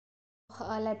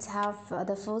let's have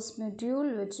the first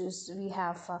module, which is we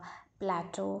have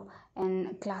Plato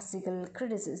and classical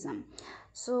criticism.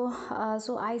 So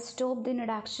I stopped the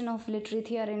introduction of literary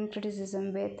theory and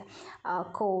criticism with a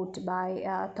quote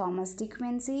by Thomas de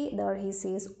Quincey. There he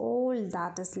says, "All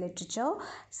that is literature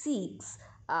seeks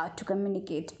to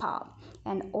communicate power,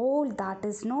 and all that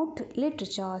is not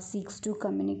literature seeks to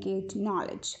communicate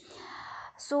knowledge."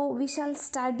 So we shall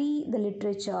study the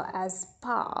literature as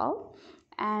power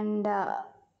and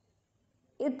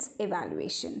its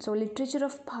evaluation. So, literature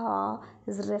of power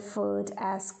is referred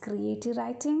as creative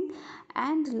writing,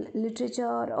 and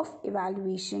literature of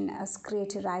evaluation as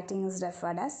creative writing is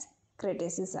referred as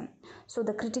criticism. So,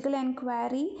 the critical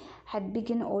inquiry had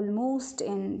begun almost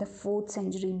in the 4th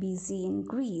century BC in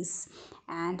Greece,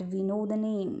 and we know the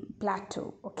name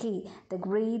Plato. Okay, the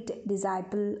great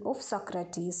disciple of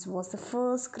Socrates was the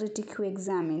first critic who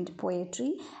examined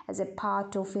poetry as a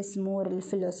part of his moral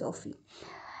philosophy.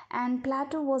 And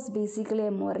Plato was basically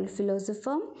a moral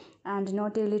philosopher and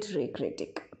not a literary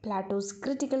critic. Plato's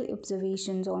critical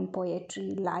observations on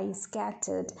poetry lie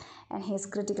scattered in his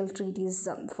critical treatise,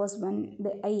 first one,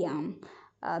 the Ion,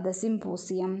 the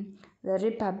Symposium, the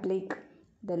Republic,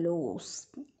 the Laws.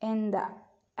 In the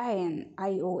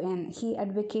Ion, he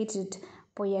advocated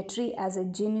poetry as a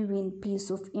genuine piece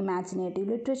of imaginative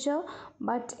literature,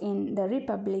 but in the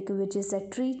Republic, which is a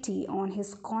treatise on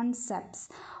his concepts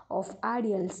of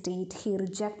ideal state, he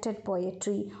rejected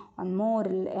poetry on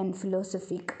moral and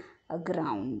philosophic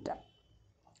ground.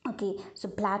 Okay, so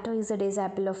Plato is a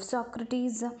disciple of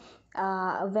Socrates.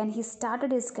 When he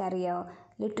started his career,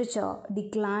 literature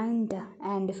declined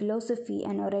and philosophy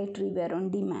and oratory were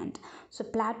on demand. So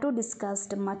Plato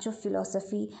discussed much of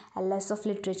philosophy and less of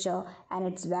literature and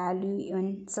its value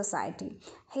in society.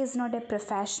 He is not a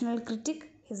professional critic.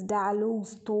 His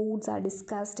dialogues, thoughts are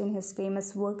discussed in his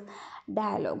famous work,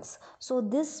 Dialogues. So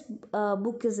this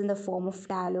book is in the form of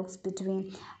dialogues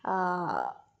between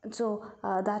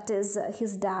that is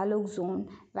his dialogues on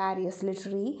various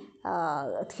literary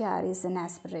theories and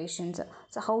aspirations.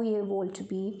 So how he evolved to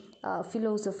be a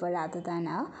philosopher rather than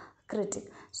a critic.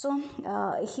 So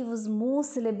he was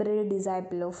most celebrated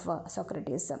disciple of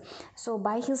Socrates. So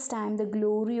by his time, the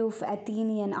glory of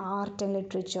Athenian art and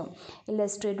literature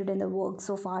illustrated in the works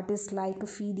of artists like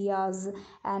Phidias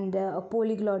and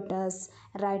Polyglotus,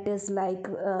 writers like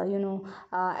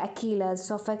Achilles,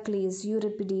 Sophocles,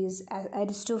 Euripides,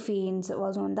 Aristophanes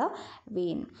was on the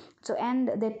wane. So and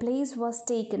their place was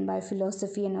taken by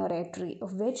philosophy and oratory,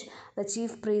 of which the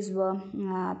chief praise were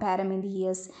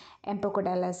Parmenides,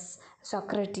 Empedocles,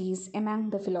 Socrates among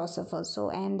the philosophers.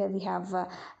 So and we have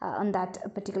on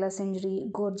that particular century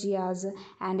Gorgias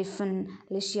and even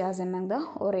Lysias among the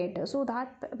orators. So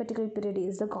that particular period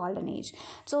is the golden age.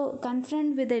 So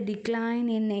confronted with a decline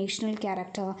in national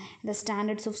character, the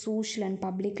standards of social and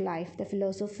public life, the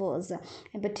philosophers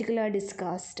in particular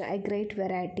discussed a great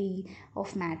variety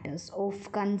of matters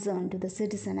of concern to the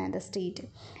citizen and the state,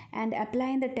 and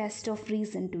applying the test of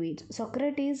reason to it.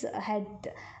 Socrates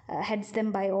heads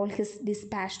them by all his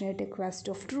dispassionate quest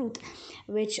of truth,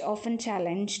 which often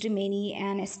challenged many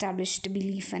an established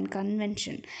belief and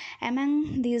convention.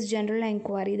 Among these general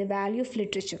inquiry, the value of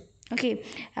literature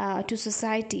to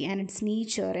society and its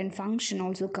nature and function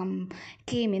also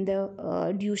came in the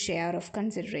due share of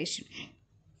consideration.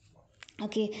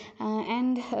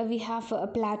 And we have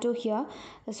Plato here.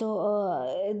 So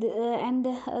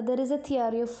there is a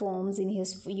theory of forms in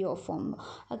his view of form.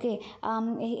 He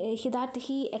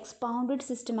expounded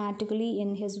systematically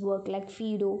in his work like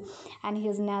Phaedo and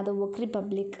his another work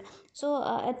Republic. So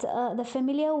it's the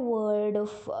familiar world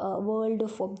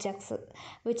of objects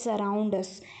which surround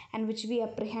us and which we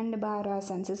apprehend by our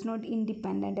senses, not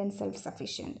independent and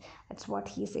self-sufficient. That's what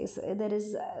he says. It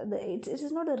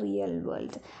is not a real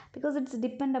world because it's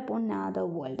depend upon another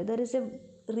world. There is a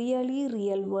really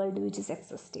real world which is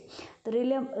existing, the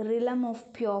realm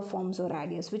of pure forms or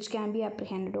ideas which can be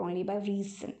apprehended only by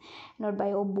reason, not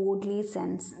by our bodily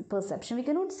sense perception. We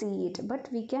cannot see it, but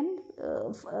we can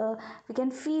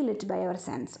feel it by our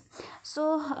sense.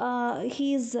 So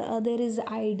there is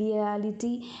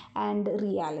ideality and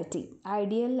reality,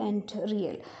 ideal and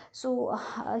real. So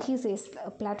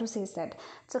Plato says that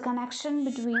it's a connection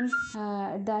between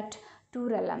that two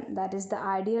realm, that is the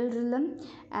ideal realm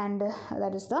and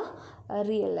that is the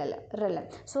real realm.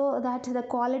 So that the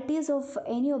qualities of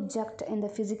any object in the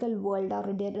physical world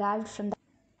are derived from the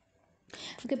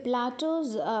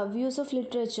Plato's views of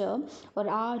literature or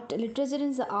art. Literature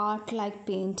is art like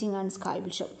painting and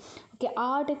sculpture.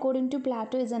 Art according to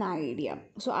Plato is an idea.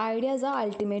 So ideas are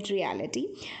ultimate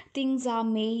reality. Things are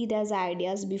made as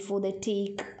ideas before they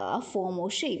take a form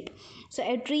or shape. So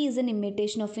a tree is an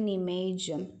imitation of an image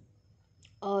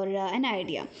or an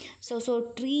idea.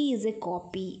 So tree is a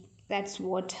copy. That's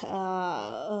what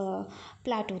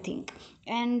Plato think.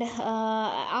 And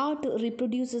art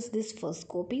reproduces this first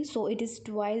copy, so it is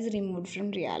twice removed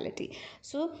from reality.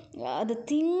 So the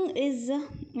thing is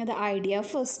the idea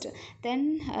first,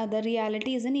 then the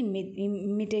reality is an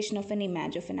imitation of an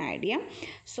image of an idea.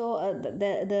 So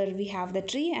there we have the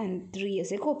tree, and tree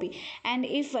is a copy. And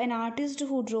if an artist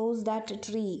who draws that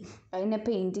tree in a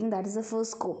painting, that is the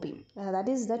first copy, that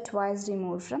is the twice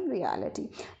removed from reality.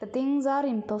 The things are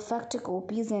imperfect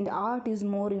copies and art is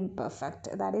more imperfect.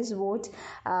 That is what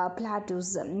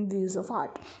Plato's views of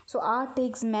art. So art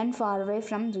takes men far away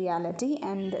from reality,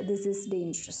 and this is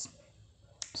dangerous.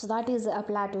 So that is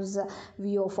Plato's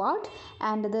view of art.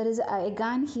 And there is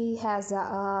again he has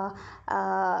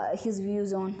his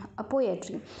views on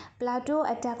poetry. Plato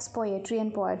attacks poetry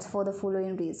and poets for the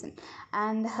following reason.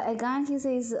 And again he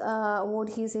says what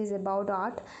he says about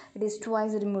art: it is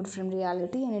twice removed from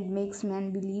reality and it makes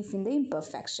man believe in the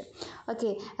imperfection.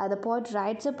 Okay, the poet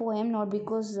writes a poem not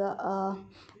because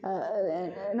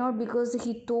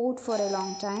he thought for a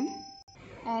long time.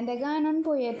 And again on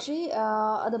poetry,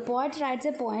 the poet writes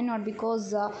a poem not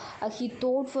because he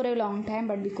thought for a long time,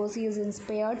 but because he is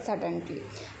inspired suddenly.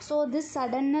 So this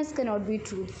suddenness cannot be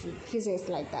truthful, he says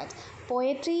like that.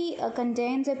 Poetry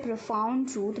contains a profound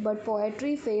truth, but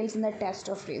poetry fails in the test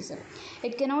of reason.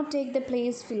 It cannot take the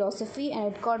place philosophy,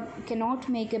 and it cannot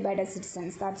make a better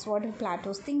citizens. That's what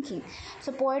Plato's thinking.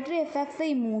 So poetry affects the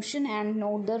emotion and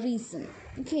not the reason.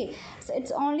 Okay, so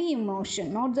it's only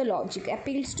emotion, not the logic.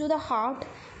 Appeals to the heart,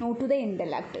 not to the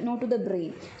intellect, not to the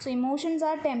brain. So emotions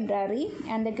are temporary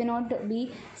and they cannot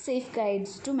be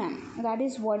safeguards to man. That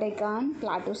is what again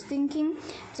Plato's thinking.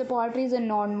 So poetry is a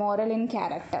non-moral in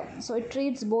character. So it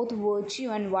treats both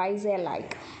virtue and vice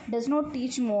alike. It does not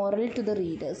teach moral to the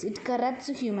readers. It corrupts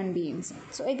human beings.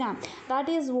 So again, that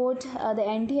is what the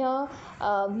entire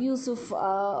views of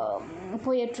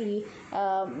poetry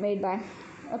made by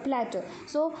Plato.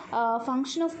 So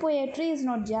function of poetry is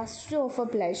not just to offer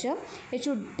pleasure, it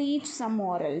should teach some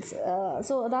morals.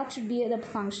 So that should be the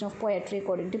function of poetry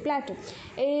according to Plato.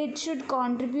 It should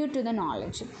contribute to the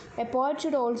knowledge. A poet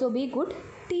should also be good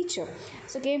teacher.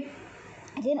 So okay,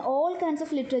 again all kinds of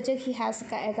literature he has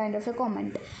a kind of a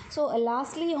comment. So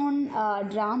lastly on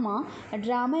drama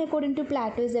according to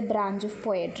Plato is a branch of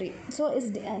poetry. So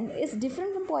it's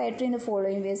different from poetry in the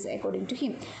following ways according to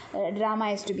him.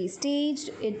 Drama is to be staged.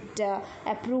 It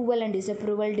approval and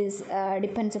disapproval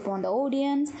depends upon the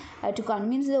audience. To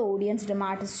convince the audience,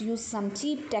 dramatists use some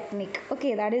cheap technique.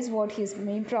 Okay, that is what his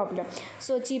main problem.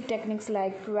 So cheap techniques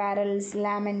like quarrels,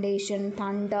 lamentation,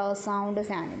 thunder, sound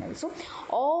of animals. So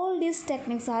all these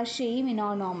techniques are shame in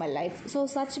our normal life. So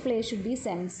such play should be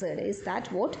censored. Is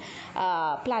that what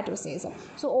Plato says?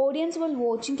 So audience while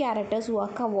watching characters who are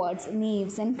cowards,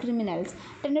 knaves and criminals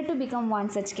tended to become one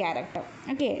such character.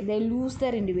 Okay, they lose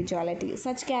their individuality.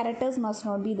 Such characters must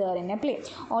not be there in a play.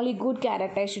 Only good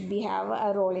characters should have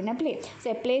a role in a play.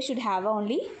 So a play should have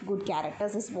only good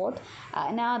characters is what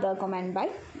another comment by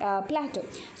Plato.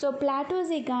 So Plato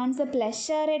is against the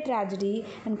pleasure a tragedy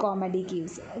and comedy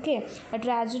gives. Okay, a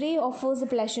tragedy offers a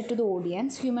pleasure to the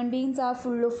audience. Human beings are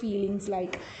full of feelings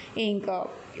like anger,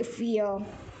 fear,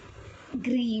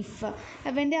 grief.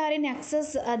 When they are in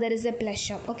excess, there is a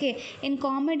pleasure. Okay, in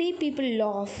comedy people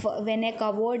laugh when a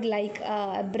coward like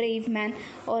a brave man,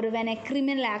 or when a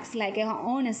criminal acts like a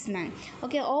honest man.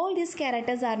 Okay, all these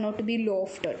characters are not to be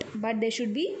laughed at, but they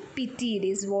should be pitied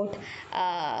is what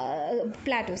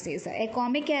Plato says. A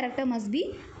comic character must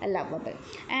be lovable.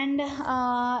 And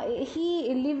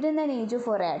he lived in an age of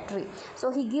oratory, so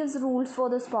he gives rules for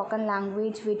the spoken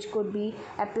language which could be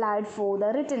applied for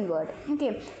the written word.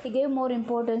 Okay, he gave more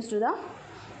importance to the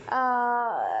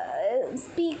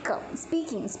speaker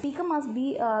must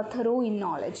be thorough in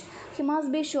knowledge. He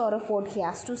must be sure of what he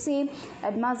has to say.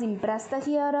 It must impress the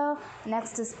hearer.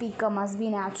 Next, speaker must be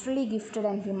naturally gifted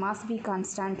and he must be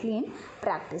constantly in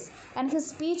practice, and his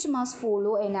speech must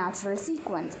follow a natural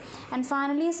sequence. And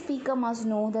finally, speaker must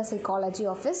know the psychology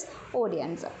of his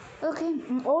audience. Okay,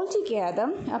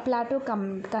 altogether Plato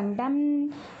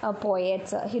condemned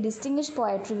poets. He distinguished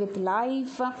poetry with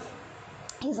life.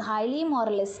 He is highly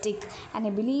moralistic and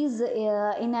he believes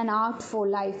in an art for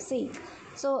life's sake.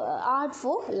 So art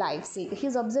for life's sake.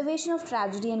 His observation of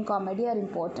tragedy and comedy are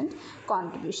important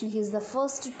contribution. He is the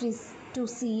first to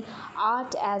see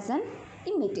art as an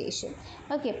imitation.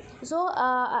 Okay, so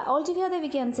altogether we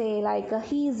can say like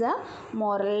he is a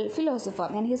moral philosopher,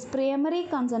 and his primary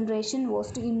concentration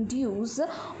was to induce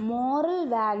moral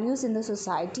values in the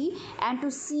society and to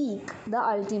seek the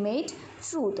ultimate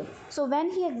truth. So when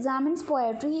he examines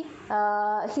poetry,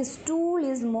 his tool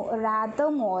is rather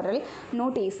moral,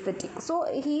 not aesthetic. So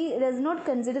he does not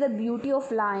consider the beauty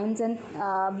of lines and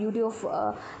beauty of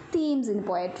themes in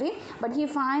poetry, but he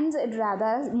finds it rather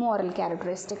as moral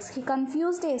characteristics. He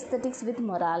confused aesthetics with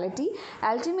morality,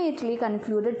 ultimately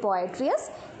concluded poetry as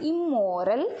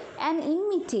immoral and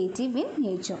imitative in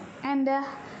nature. And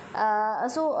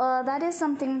that is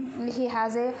something he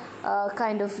has a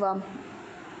kind of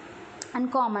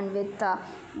uncommon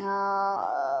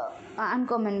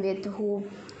with who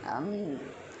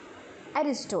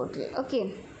Aristotle.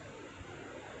 Okay.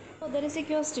 So there is a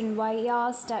question, why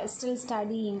are still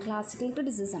studying classical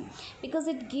criticism? Because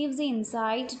it gives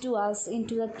insight to us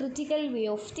into the critical way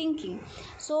of thinking.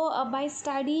 So by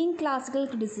studying classical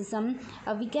criticism,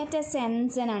 we get a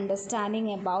sense and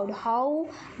understanding about how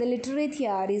the literary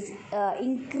theories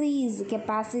increase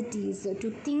capacities to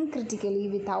think critically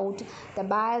without the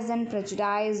bias and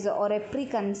prejudice or a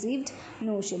preconceived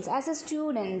notions. As a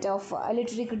student of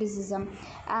literary criticism,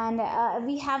 and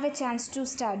we have a chance to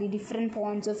study different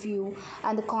points of view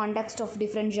and the context of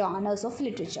different genres of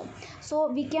literature.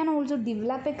 So we can also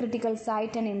develop a critical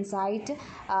sight and insight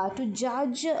to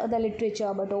judge the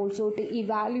literature, but also to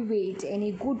evaluate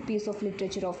any good piece of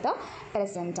literature of the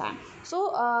present time.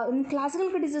 So in classical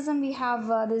criticism, we have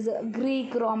this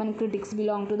Greek Roman critics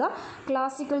belong to the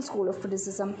classical school of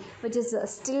criticism, which is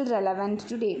still relevant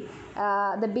today.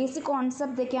 The basic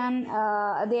concept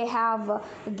they have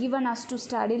given us to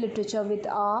study literature with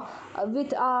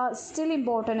still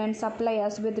important and supply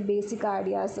us with basic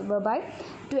ideas whereby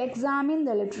to examine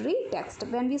the literary text.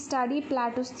 When we study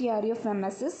Plato's theory of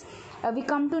mimesis, we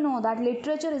come to know that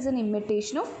literature is an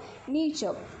imitation of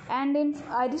nature. And in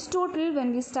Aristotle,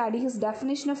 when we study his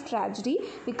definition of tragedy,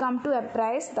 we come to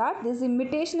apprise that this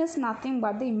imitation is nothing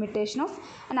but the imitation of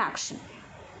an action.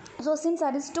 So since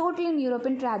Aristotle in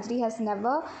European tragedy has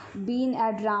never been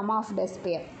a drama of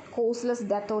despair, causeless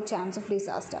death or chance of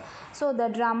disaster. So the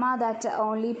drama that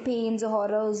only pains,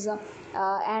 horrors,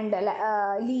 and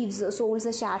leaves souls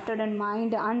shattered and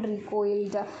mind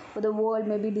unrecoiled, but the world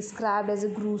may be described as a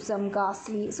gruesome,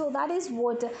 ghastly. So that is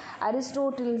what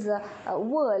Aristotle's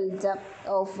world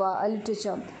of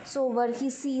literature. So where he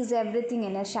sees everything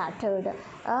in a shattered,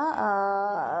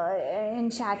 in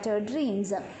shattered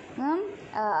dreams.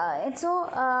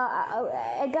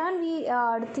 Again we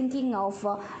are thinking of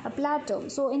Plato.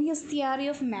 So in his theory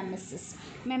of mimesis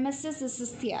is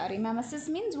his theory. Mimesis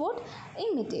means what?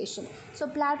 Imitation. So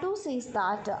Plato says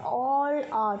that all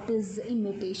art is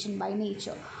imitation by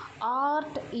nature.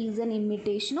 Art is an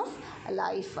imitation of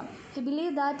life. He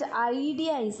believed that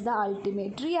idea is the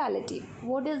ultimate reality.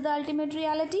 What is the ultimate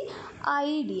reality?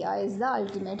 Idea is the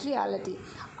ultimate reality.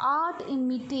 Art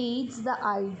imitates the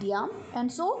idea,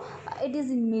 and so it is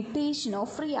imitation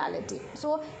of reality.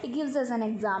 So he gives us an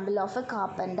example of a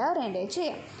carpenter and a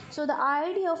chair. So the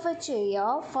idea of a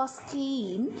chair first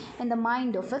came in the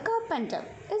mind of a carpenter,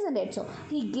 isn't it? So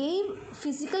he gave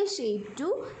physical shape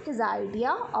to his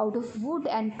idea out of wood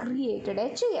and created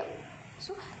a chair.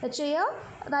 So the chair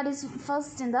that is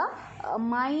first in the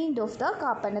mind of the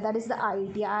carpenter, that is the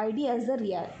idea. Idea is the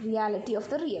reality of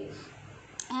the real.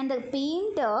 And the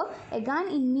painter again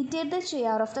imitated the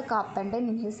chair of the carpenter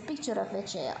in his picture of a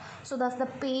chair. So thus the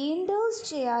painter's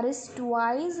chair is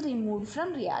twice removed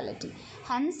from reality.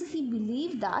 Hence he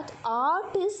believed that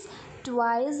art is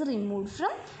twice removed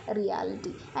from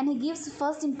reality. And he gives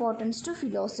first importance to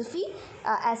philosophy,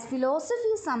 as philosophy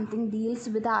is something deals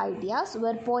with ideas,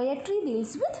 where poetry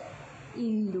deals with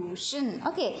illusion.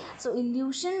 Okay, so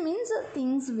illusion means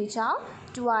things which are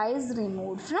twice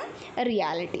removed from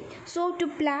reality. So to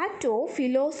Plato,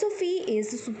 philosophy is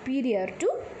superior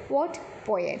to what?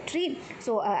 Poetry.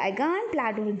 So again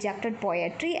Plato rejected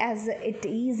poetry as it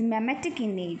is mimetic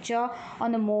in nature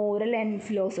on the moral and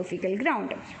philosophical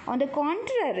ground. On the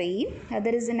contrary,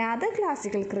 there is another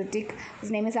classical critic, his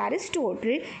name is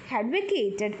Aristotle,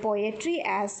 advocated poetry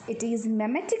as it is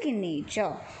mimetic in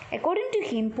nature. According to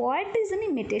him, poetry is an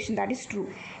imitation, that is true,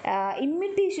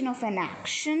 imitation of an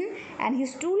action, and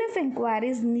his tool of inquiry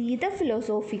is neither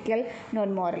philosophical nor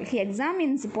moral. He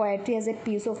examines poetry as a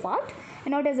piece of art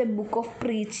and not as a book of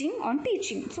preaching on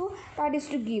teaching. So that is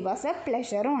to give us a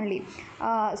pleasure only.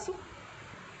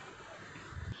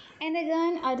 And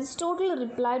again, Aristotle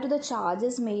replied to the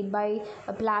charges made by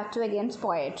Plato against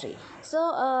poetry.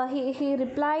 So he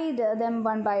replied them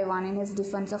one by one in his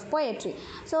defense of poetry.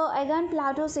 So again,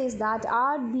 Plato says that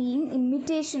art being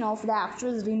imitation of the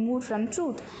actual is removed from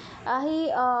truth.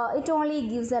 It only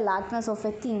gives a likeness of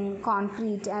a thing,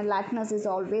 concrete, and likeness is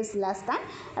always less than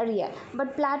real.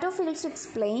 But Plato fails to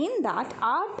explain that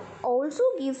art also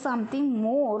gives something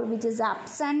more which is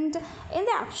absent in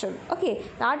the actual. Okay,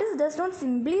 the artist does not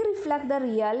simply reflect the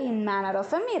real in manner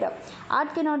of a mirror.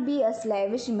 Art cannot be a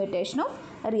slavish imitation of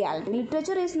reality.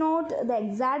 Literature is not the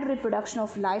exact reproduction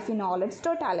of life in all its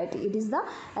totality. It is the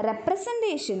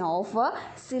representation of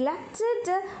selected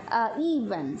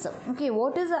events. Okay,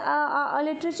 what is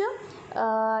literature?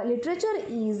 Literature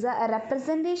is a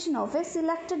representation of a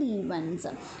selected events.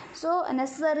 So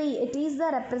necessary, it is the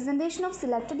representation of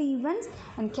selected events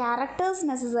and characters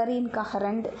necessary in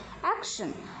coherent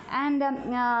action.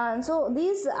 And so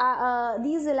these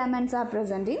elements are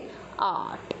present in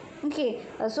art. Okay,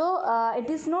 it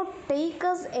is not take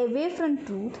us away from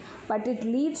truth, but it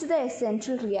leads to the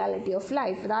essential reality of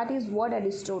life. That is what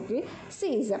Aristotle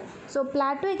says. So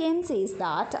Plato again says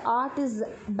that art is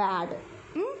bad.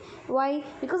 Why?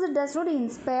 Because it does not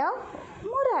inspire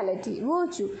morality,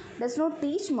 virtue, does not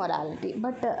teach morality,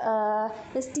 but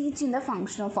is teaching the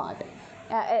function of art.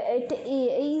 It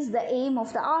is the aim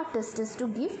of the artist is to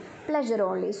give pleasure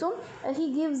only. So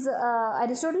he gives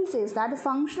Aristotle says that the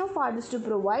function of art is to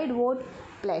provide what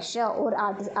pleasure or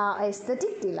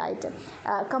aesthetic delight,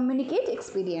 communicate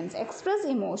experience, express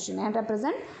emotion, and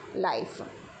represent life.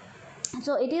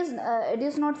 So it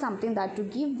is not something that to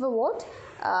give what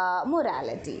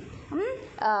morality.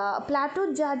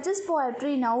 Plato judges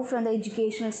poetry now from the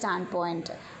educational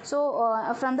standpoint,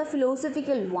 so from the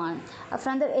philosophical one,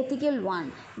 from the ethical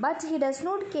one, but he does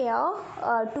not care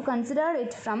to consider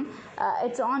it from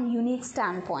its own unique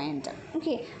standpoint.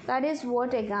 Okay, that is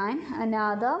what again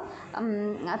another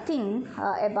thing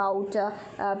about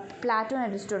Plato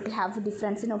and Aristotle have a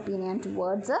difference in opinion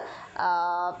towards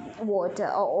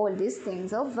all these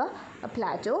things of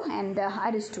Plato and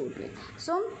Aristotle.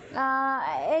 So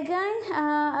again,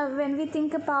 when we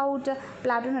think about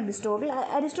Plato and Aristotle,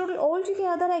 Aristotle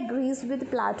altogether agrees with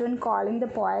Plato in calling the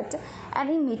poet an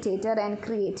imitator and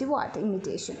creative art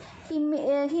imitation. He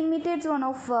imitates one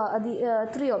of the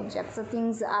three objects,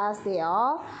 things as they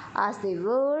are, as they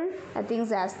were,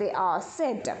 things as they are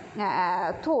said,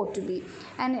 thought to be.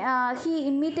 And he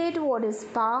imitates what is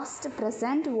past,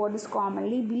 present, what is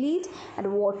commonly believed,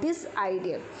 and what is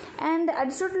ideal. And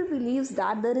Aristotle believes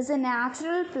that there is a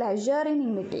natural pleasure in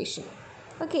imitation.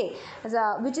 Okay,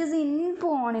 which is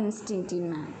inborn instinct in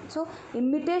man. So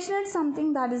imitation is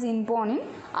something that is inborn in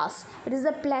us. It is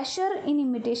the pleasure in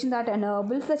imitation that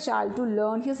enables the child to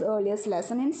learn his earliest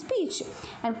lesson in speech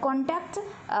and contact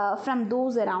from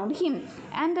those around him,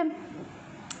 and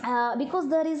because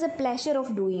there is a pleasure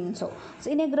of doing so. So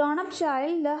in a grown-up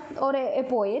child or a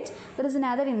poet, there is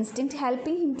another instinct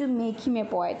helping him to make him a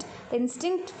poet, the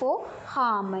instinct for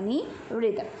harmony,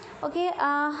 rhythm. Okay,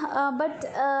 but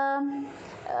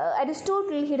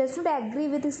Aristotle, he does not agree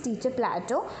with his teacher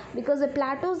Plato, because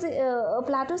Plato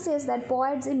says that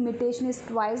poet's imitation is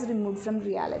twice removed from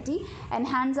reality and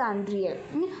hence unreal.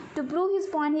 To prove his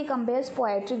point, he compares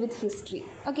poetry with history.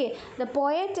 Okay, the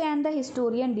poet and the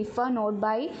historian differ not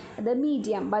by the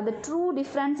medium, but the true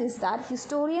difference is that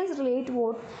historians relate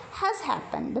what has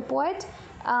happened. The poet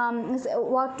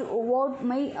what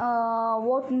may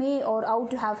or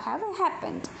ought to have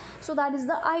happened. So that is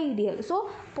the ideal. So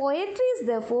poetry is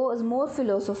therefore more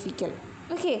philosophical,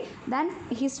 okay, than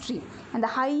history, and the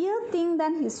higher thing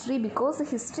than history, because the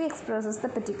history expresses the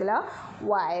particular,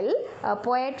 while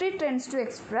poetry tends to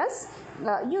express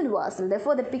universal.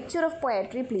 Therefore the picture of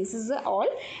poetry pleases all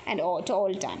and all to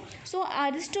all time. So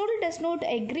Aristotle does not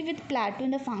agree with Plato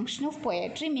in the function of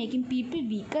poetry making people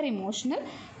weaker, emotional,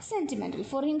 sentimental.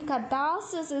 For him,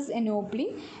 catharsis is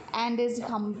ennobling and is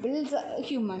humbles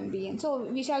human being. So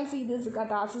we shall see this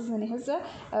catharsis in his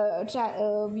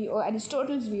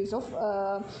Aristotle's views of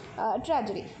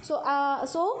tragedy. So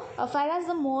far as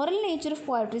the moral nature of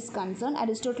poetry is concerned,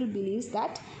 Aristotle believes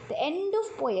that the end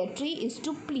of poetry is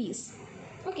to please.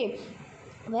 Okay,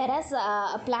 whereas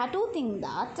Plato thinks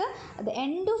that the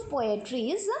end of poetry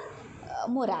is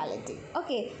morality.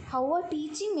 Okay, however,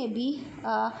 teaching may be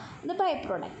the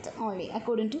byproduct only.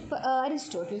 According to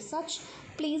Aristotle, such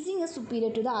pleasing is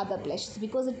superior to the other pleasures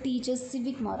because it teaches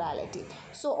civic morality.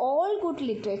 So all good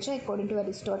literature, according to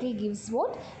Aristotle, gives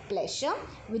what? Pleasure,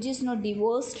 which is not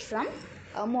divorced from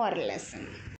a moral lesson.